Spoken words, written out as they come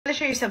To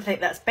show you something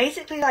that's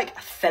basically like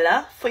a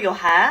filler for your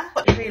hair.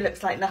 It literally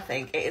looks like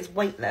nothing. It is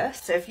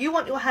weightless. So if you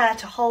want your hair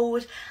to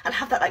hold and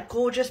have that like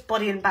gorgeous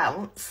body and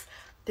bounce,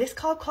 this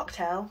carb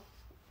cocktail,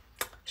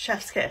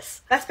 chef's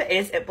kiss. Best bit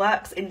is it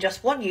works in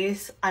just one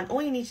use, and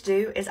all you need to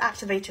do is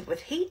activate it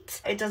with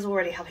heat. It does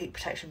already have heat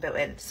protection built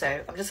in,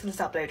 so I'm just going to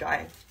start blow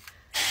drying.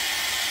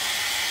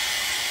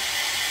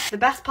 The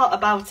best part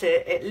about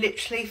it, it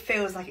literally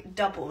feels like it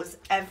doubles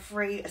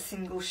every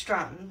single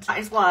strand. That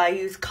is why I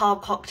use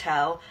carb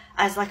cocktail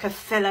as like a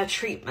filler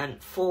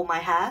treatment for my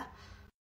hair.